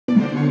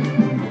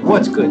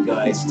What's good,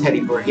 guys?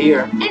 Teddy Burr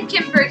here. And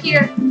Kimber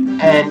here.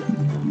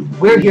 And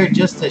we're here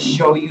just to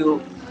show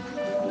you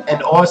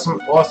an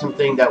awesome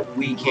thing that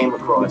we came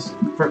across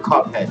for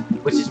Cuphead,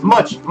 which is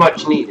much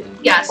needed.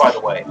 Yes. By the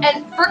way.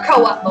 And for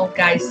co-op mode,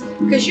 guys.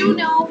 Because you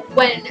know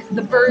when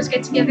the Burrs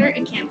get together,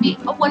 it can't be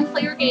a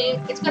one-player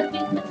game. It's going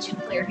to be a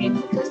two-player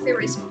game because there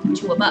is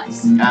two of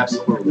us.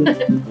 Absolutely.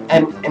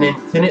 And an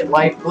infinite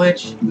life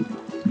glitch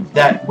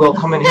that will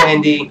come in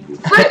handy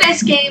for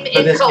this game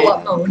in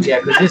co-op mode. Yeah,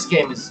 because this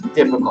game is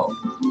difficult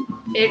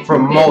for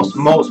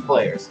most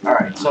players. All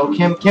right, so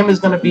Kim is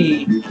gonna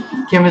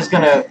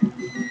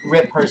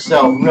rip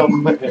herself real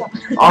quick.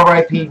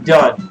 R.I.P.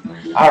 done.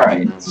 All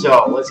right,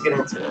 so let's get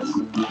into this.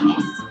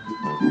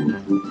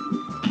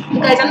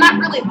 Guys, I'm not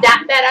really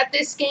that bad at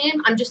this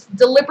game. I'm just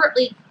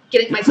deliberately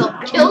getting myself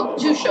killed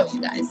to show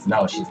you guys.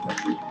 No, she's not.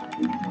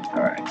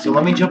 All right, so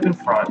let me jump in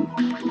front.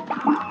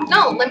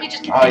 No, let me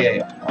just. Oh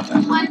yeah. Okay.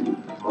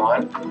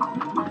 One.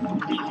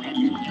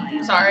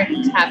 Sorry,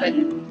 it's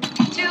happened.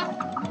 2,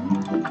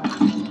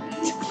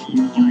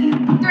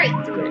 3.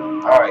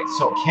 Alright,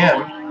 so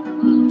Kim,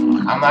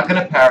 I'm not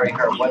going to parry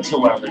her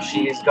whatsoever.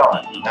 She is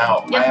gone.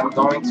 Now, I am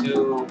going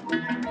to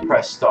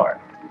press start.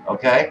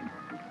 Okay?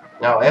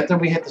 Now, after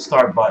we hit the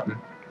start button,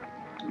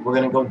 we're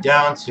going to go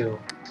down to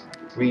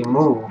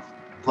remove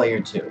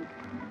player 2.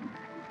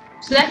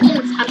 So that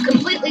means I'm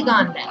completely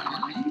gone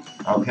now.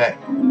 Okay.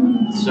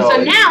 So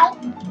now,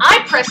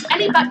 I press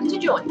any button to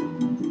join.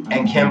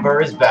 And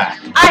Kimber is back.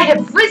 I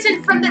have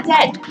risen from the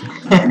dead.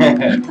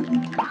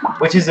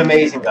 Which is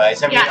amazing,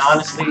 guys. I mean,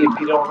 honestly, if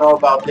you don't know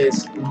about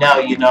this, now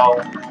you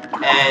know.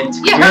 And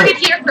you heard it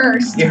here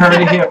first. You heard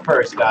it here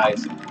first,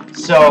 guys.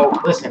 So,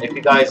 listen, if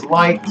you guys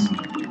liked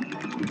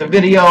the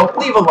video,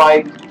 leave a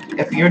like.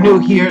 If you're new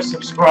here,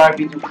 subscribe.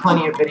 We do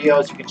plenty of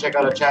videos. You can check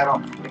out our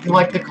channel. If you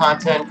like the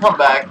content, come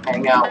back,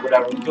 hang out,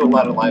 whatever. We do a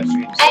lot of live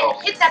streams. So.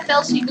 And hit that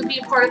bell so you can be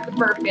a part of the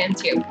Burr fan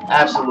too.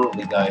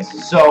 Absolutely, guys.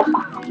 So,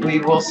 we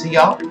will see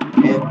y'all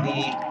in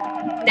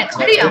the next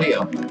video.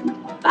 video.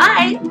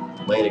 Bye.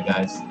 Later,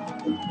 guys.